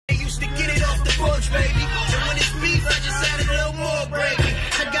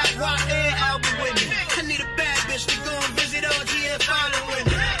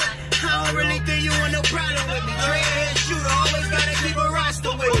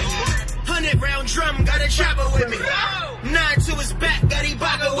drum, got a chopper with me. 9 to his back, got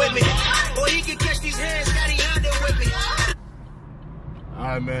Ibaka with me. Or he can catch these hands, got Honda with me.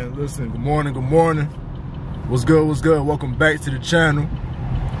 Alright, man, listen, good morning, good morning. What's good, what's good? Welcome back to the channel.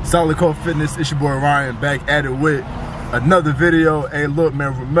 Solid Core Fitness, it's your boy Ryan, back at it with another video. Hey, look,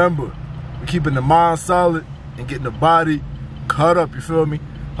 man, remember, we're keeping the mind solid and getting the body cut up, you feel me?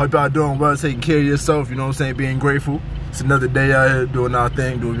 Hope y'all doing well, taking care of yourself, you know what I'm saying, being grateful. It's another day out here doing our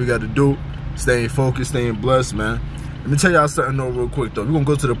thing, doing what we got to do, staying focused, staying blessed, man. Let me tell y'all something though real quick though. We're going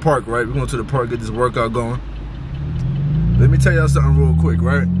to go to the park, right? We're going to the park, get this workout going. Let me tell y'all something real quick,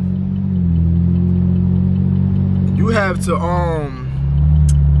 right? You have to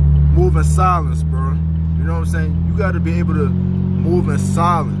move in silence, bro. You know what I'm saying? You got to be able to move in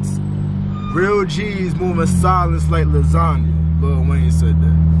silence. Real G's move in silence like lasagna. Lil Wayne said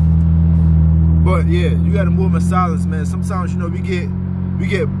that. But yeah, you gotta move in silence, man. Sometimes, you know, we get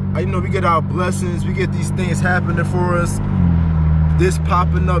our blessings, we get these things happening for us. This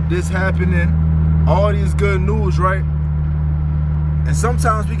popping up, this happening, all these good news, right? And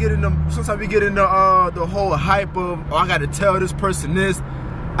sometimes we get in the whole hype of, oh, I gotta tell this person this,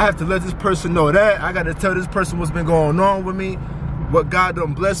 I have to let this person know that, I gotta tell this person what's been going on with me, what God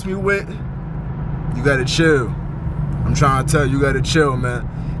done blessed me with. You gotta chill. I'm trying to tell you, you gotta chill, man.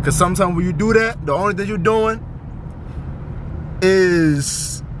 Because sometimes when you do that, the only thing you're doing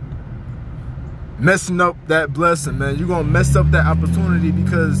is messing up that blessing, man. You're going to mess up that opportunity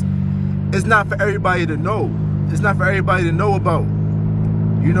because it's not for everybody to know. It's not for everybody to know about.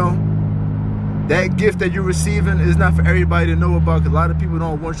 You know? That gift that you're receiving is not for everybody to know about because a lot of people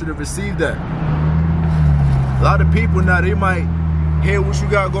don't want you to receive that. A lot of people now, they might hear what you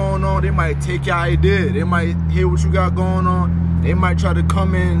got going on. They might take your idea. They might hear what you got going on. They might try to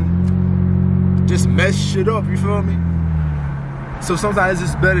come in, just mess shit up, you feel me? So sometimes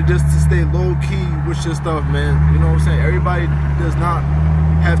it's just better just to stay low-key with your stuff, man. You know what I'm saying? Everybody does not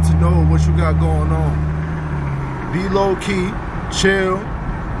have to know what you got going on. Be low-key, chill,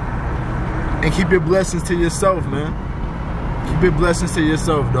 and keep your blessings to yourself, man. Keep your blessings to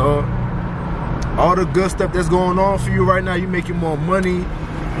yourself, dog. All the good stuff that's going on for you right now, you making more money,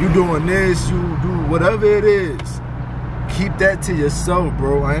 you doing this, you do whatever it is. Keep that to yourself,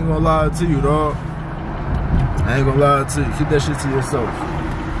 bro. I ain't gonna lie to you, dog. I ain't gonna lie to you. Keep that shit to yourself.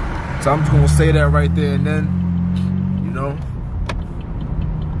 So I'm just gonna say that right there and then, you know.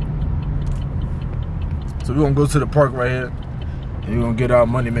 So we're gonna go to the park right here and we're gonna get our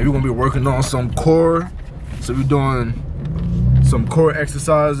money, man. We're gonna be working on some core. So we're doing some core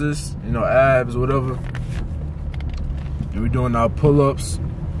exercises, you know, abs, whatever. And we're doing our pull-ups.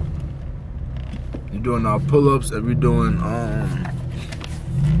 We're doing our pull-ups and we're doing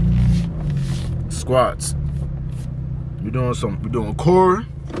squats. We're doing core,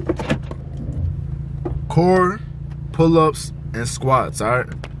 pull-ups, and squats,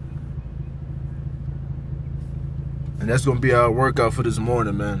 alright? And that's gonna be our workout for this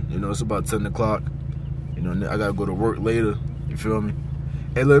morning, man. You know, it's about 10 o'clock. You know, I gotta go to work later. You feel me?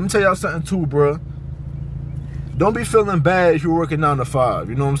 Hey, let me tell y'all something too, bro. Don't be feeling bad if you're working 9 to 5.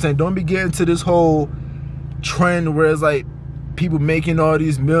 You know what I'm saying? Don't be getting to this whole trend where it's like people making all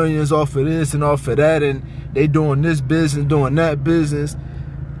these millions off of this and off of that, and they doing this business, doing that business.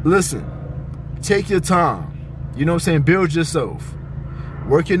 Listen, take your time. You know what I'm saying? Build yourself.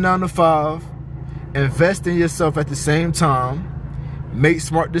 Work your 9 to 5. Invest in yourself at the same time. Make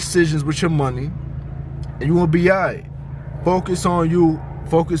smart decisions with your money, and you will be all right. Focus on you.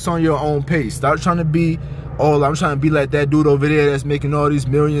 Focus on your own pace. Stop trying to be, oh, I'm trying to be like that dude over there that's making all these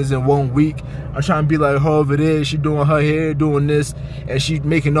millions in 1 week. I'm trying to be like her over there. She doing her hair, doing this, and she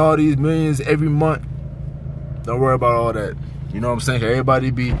making all these millions every month. Don't worry about all that. You know what I'm saying?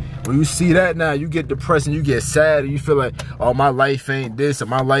 Everybody be, when you see that now, you get depressed and you get sad and you feel like, oh, my life ain't this and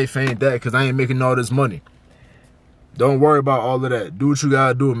my life ain't that because I ain't making all this money. Don't worry about all of that. Do what you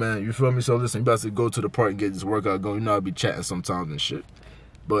gotta do, man. You feel me? So listen, you about to go to the park and get this workout going. You know I'll be chatting sometimes and shit.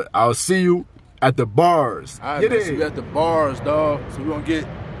 But I'll see you at the bars. All right, man, so we at the bars, dog. So we're gonna get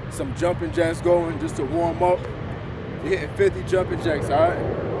some jumping jacks going just to warm up. We're hitting 50 jumping jacks, all right?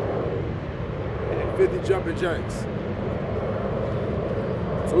 Hitting 50 jumping jacks.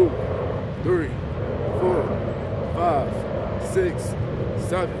 2, 3, 4, 5, 6,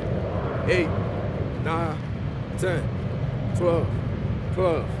 7, 8, 9, 10, 12,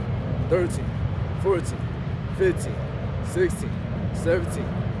 12, 13, 14, 15, 16, 17,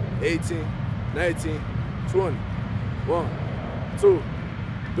 18, 19, 20, 1, 2,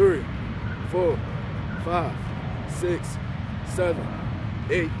 3, 4, 5, 6, 7,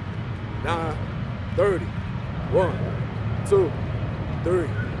 8, 9, 30, 1, 2, 3,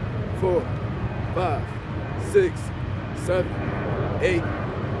 4, 5, 6, 7, 8,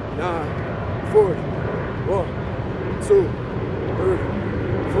 9, 40. 1, 2, 3,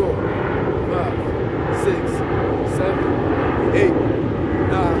 4, 5, 6, 7, 8,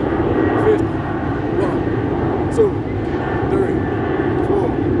 9, 50. 1, 2, 3, 4,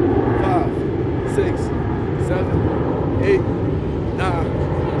 5, 6, 7, 8,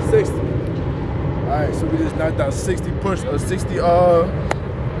 9, 60. Alright, so we just knocked out 60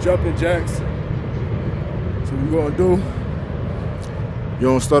 jumping jacks. So what we gonna do? You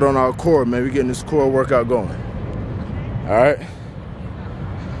don't start on our core, man. We getting this core workout going. Alright.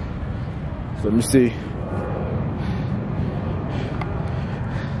 So let me see.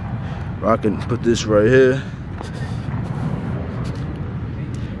 I can put this right here.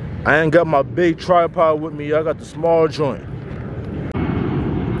 I ain't got my big tripod with me. I got the small joint.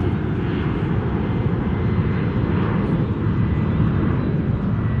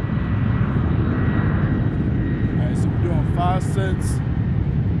 Alright, so we're doing 5 sets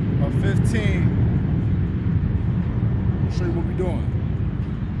of 15. I'll show you what we're doing.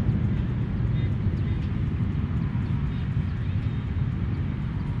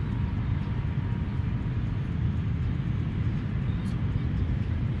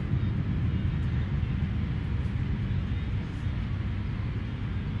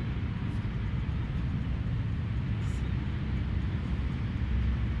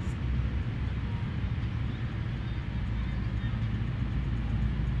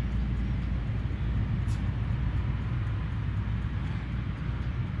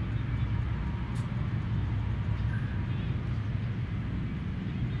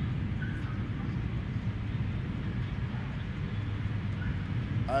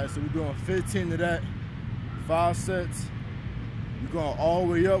 Alright, so we're doing 15 of that, 5 sets. You're going all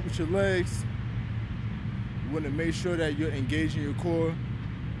the way up with your legs. You want to make sure that you're engaging your core.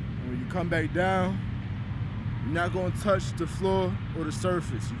 And when you come back down, you're not going to touch the floor or the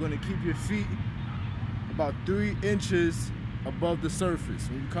surface. You're going to keep your feet about 3 inches above the surface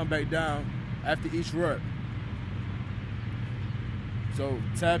when you come back down after each rep. So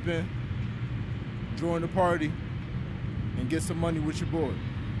tap in, join the party, and get some money with your boy.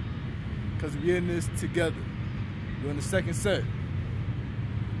 Because we're in this together. We're in the second set.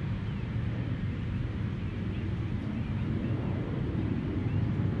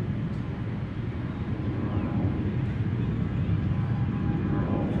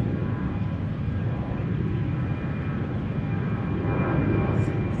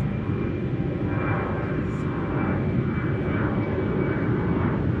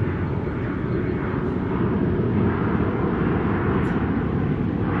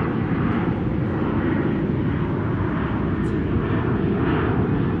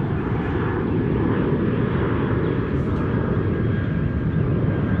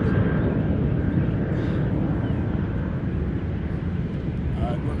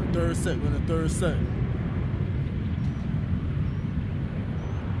 We're in the third set.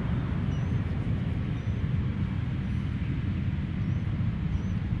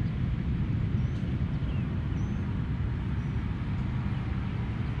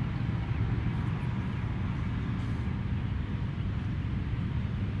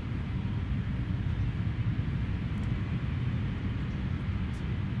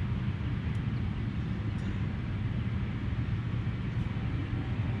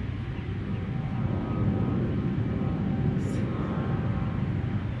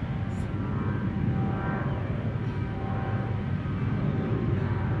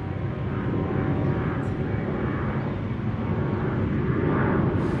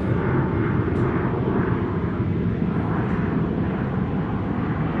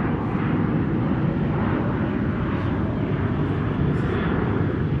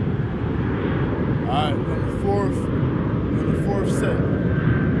 Alright, we're in the fourth set.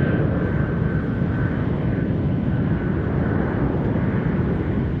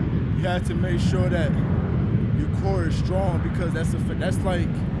 You have to make sure that your core is strong because that's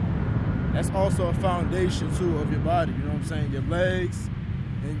also a foundation too of your body. You know what I'm saying? Your legs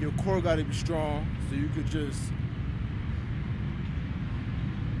and your core got to be strong so you could just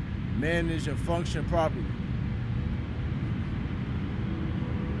manage and function properly.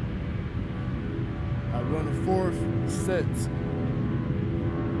 We're on the fourth set.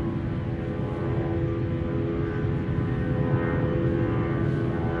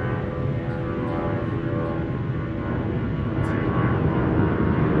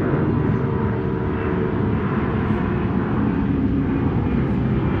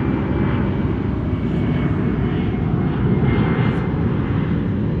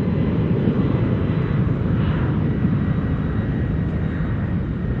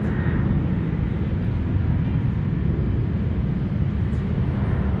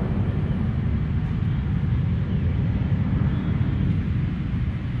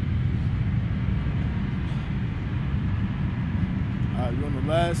 on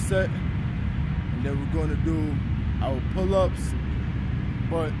the last set, and then we're gonna do our pull-ups.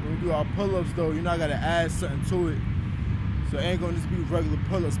 But when we do our pull-ups though, you know I gotta add something to it. So it ain't gonna just be regular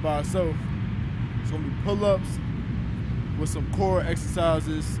pull-ups by itself. It's gonna be pull-ups with some core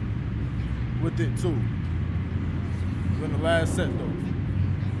exercises with it too. We're in the last set though.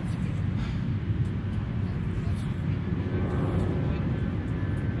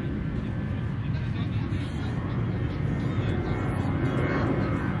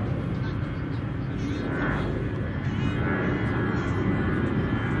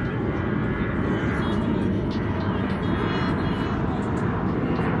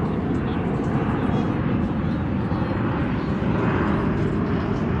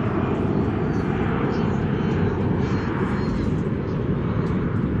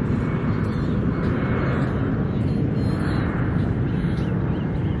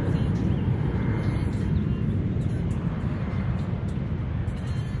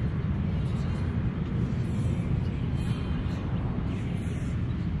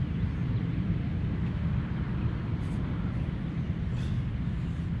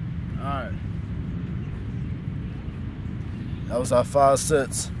 Alright. That was our 5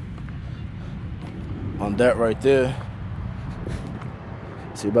 sets on that right there.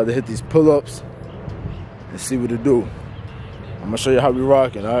 So you're about to hit these pull-ups and see what it do. I'm gonna show you how we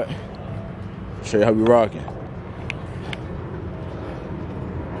rocking, alright? Show you how we rocking.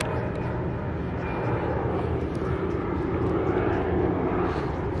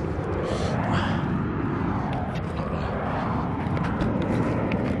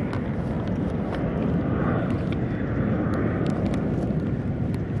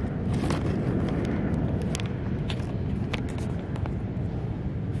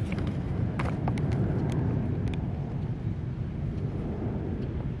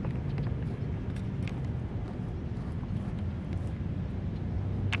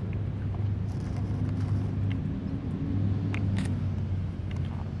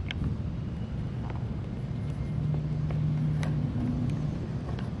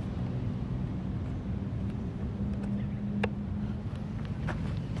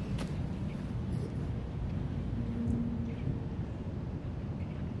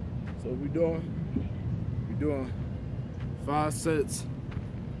 So we're doing 5 sets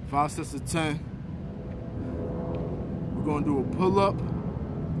of 10. We're gonna do a pull-up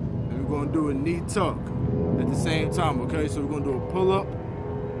and we're gonna do a knee tuck at the same time, okay? So we're gonna do a pull-up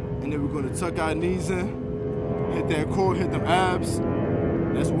and then we're gonna tuck our knees in, hit that core, hit them abs.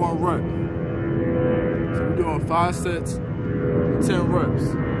 That's 1 rep. So we're doing 5 sets, 10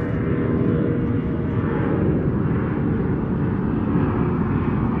 reps.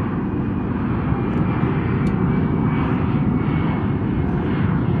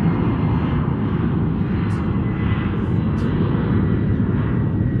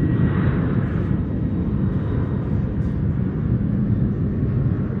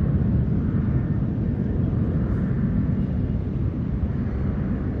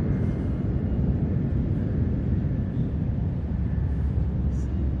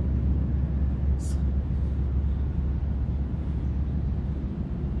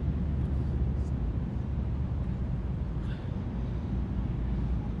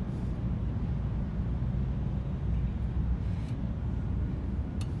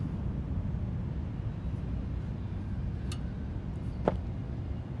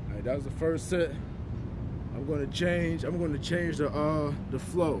 That was the first set. I'm gonna change the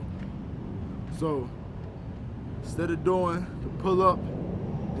flow. So instead of doing the pull up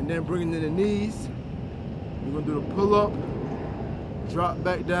and then bringing in the knees, we're gonna do the pull up, drop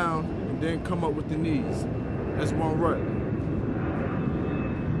back down, and then come up with the knees. That's 1 rep.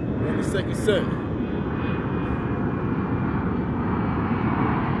 And the second set.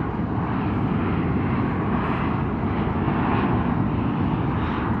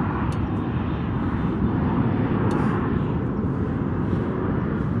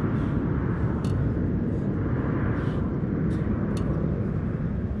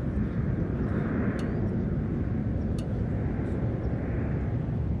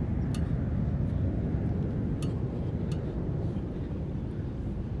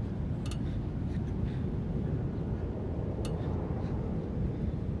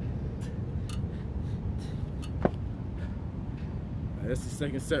 That's the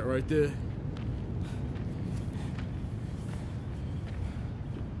second set right there.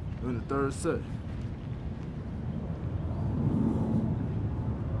 And the third set.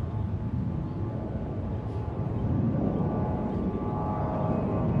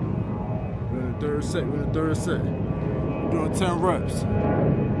 We're in the third set. We're doing 10 reps.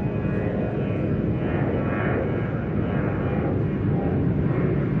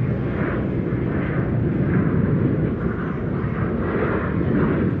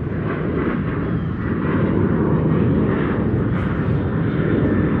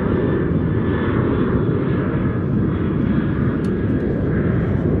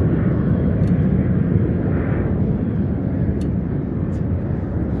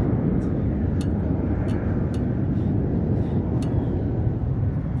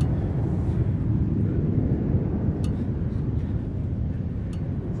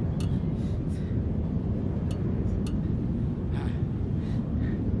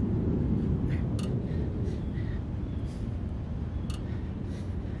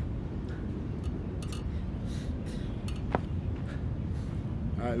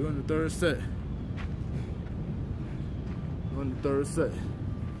 Alright, we're on the third set. We're on the third set.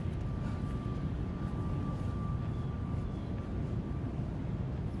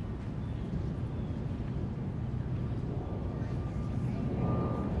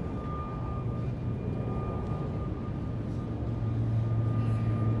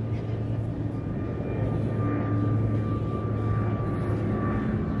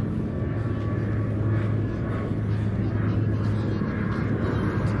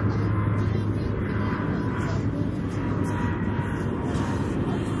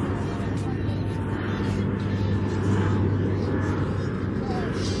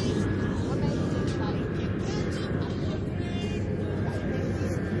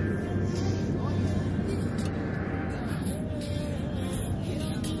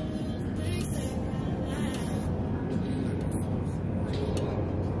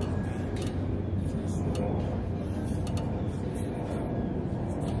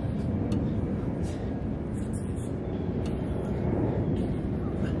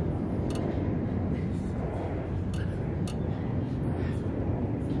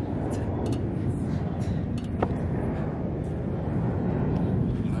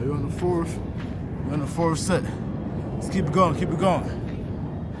 We're on the fourth set. Let's keep it going, keep it going.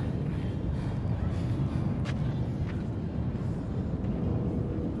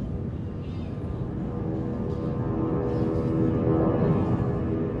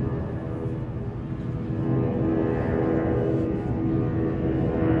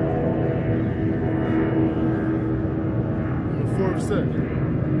 On the fourth set.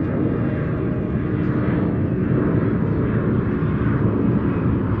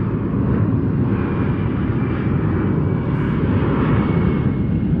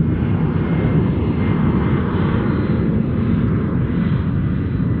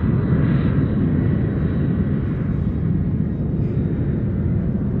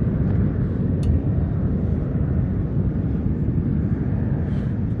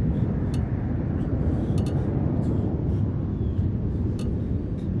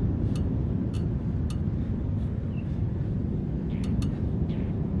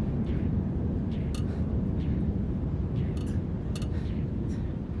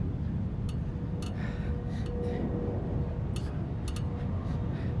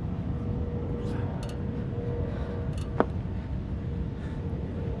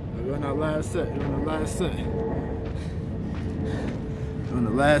 We're on our last set. We're on the last set. We're on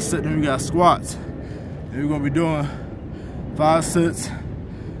the last set. Then we got squats. And we're gonna be doing 5 sets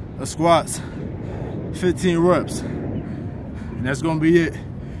of squats, 15 reps. And that's gonna be it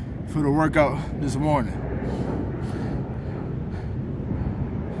for the workout this morning.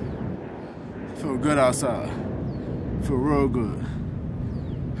 Feel good outside. Feel real good.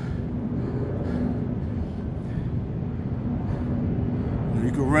 You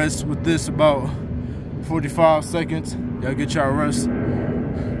can rest with this about 45 seconds. Y'all get y'all rest.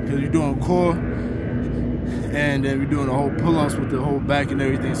 Because you're doing core. And then we're doing the whole pull-ups with the whole back and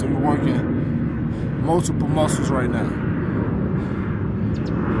everything. So we're working multiple muscles right now.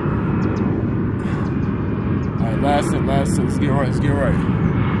 All right, last set. Let's get right, let's get right.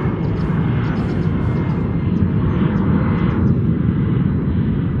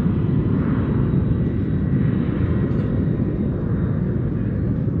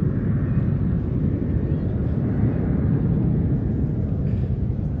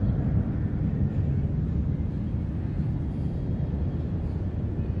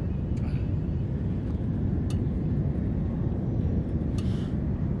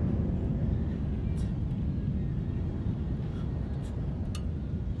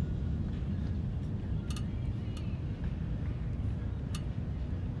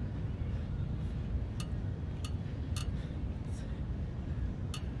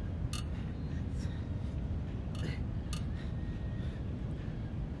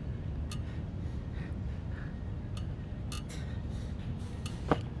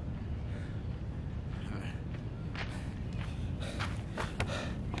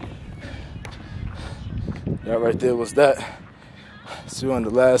 That right there was that. So we're on the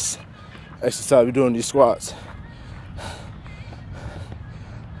last exercise. We're doing these squats.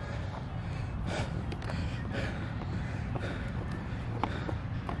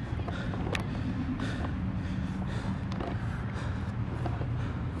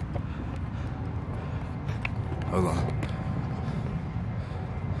 Hold on.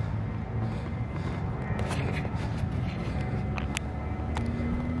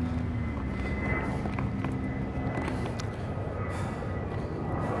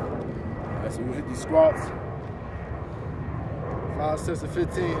 So we'll hit these squats, 5 sets of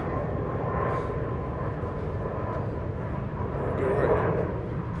 15. Get ready.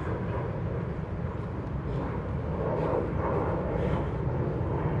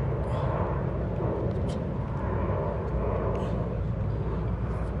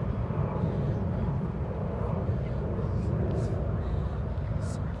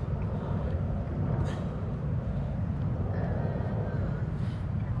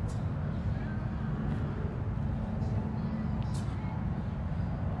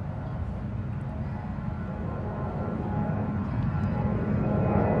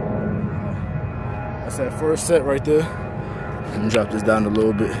 That's that first set right there. Let me drop this down a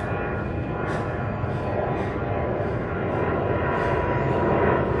little bit.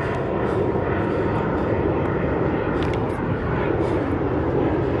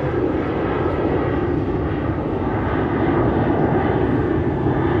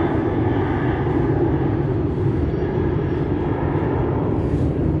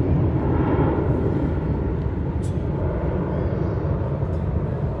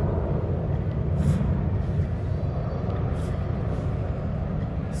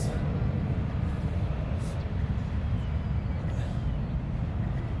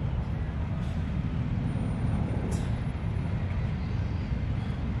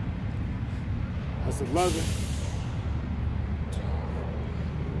 That's 11.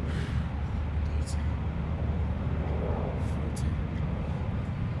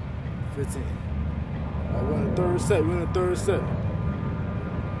 15. All right, we're in the third set. We're in the third set.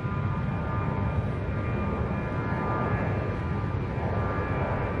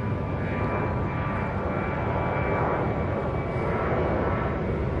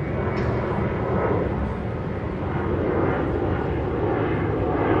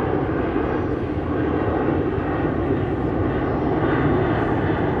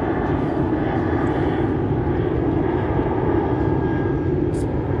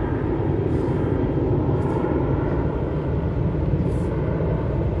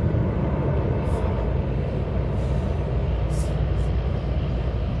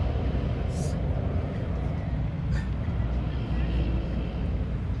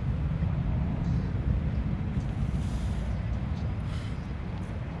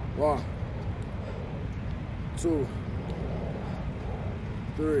 One, 2,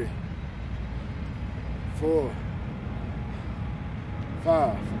 3, 4,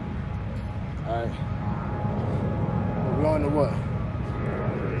 5. All right. We're on to what?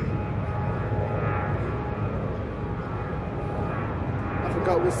 I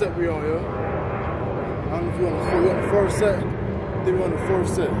forgot what set we on, yo. I don't know if we're on the first set. I think we're on the fourth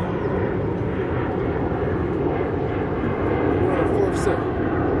set. We're on the fourth set.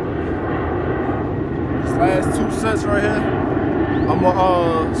 Last 2 sets right here, I'm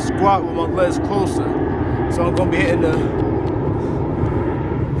gonna squat with my legs closer. So I'm gonna be hitting the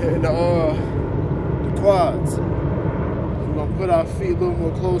quads. We're gonna put our feet a little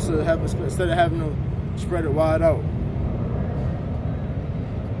more closer, instead of having them spread it wide out.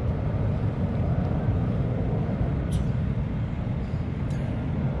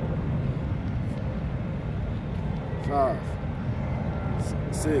 Five,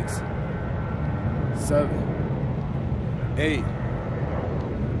 6, 7, 8,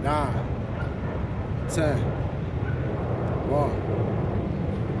 9, 10. 1,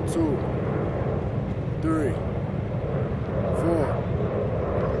 2, 3, 4,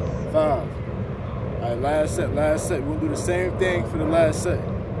 5. All right, last set. We're gonna do the same thing for the last set.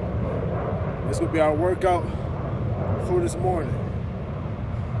 This will be our workout for this morning.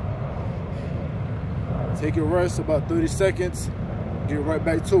 Take a rest, about 30 seconds, get right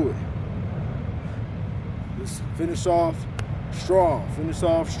back to it. Let's finish off strong. Finish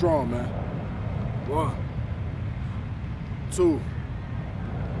off strong, man. 1, 2,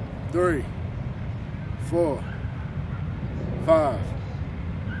 3, 4, 5,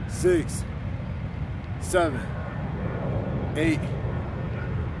 6, 7, 8,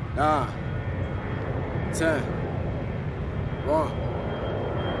 9, 10. 1,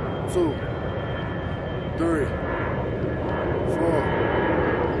 2, 3, 4,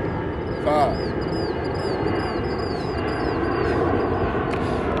 5.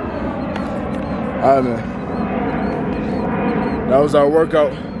 All right, man. That was our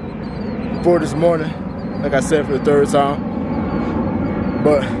workout for this morning. Like I said, for the 3rd time.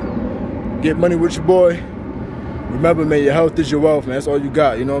 But get money with your boy. Remember, man, your health is your wealth, man. That's all you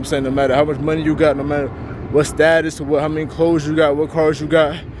got. You know what I'm saying? No matter how much money you got, no matter what status or how many clothes you got, what cars you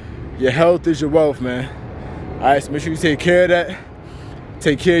got, your health is your wealth, man. All right, so make sure you take care of that.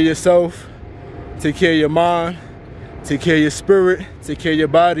 Take care of yourself. Take care of your mind. Take care of your spirit. Take care of your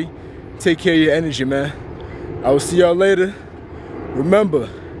body. Take care of your energy, man. I will see y'all later. Remember,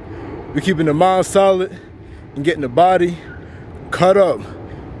 we're keeping the mind solid and getting the body cut up.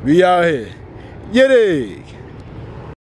 We out here. Yeah, dig.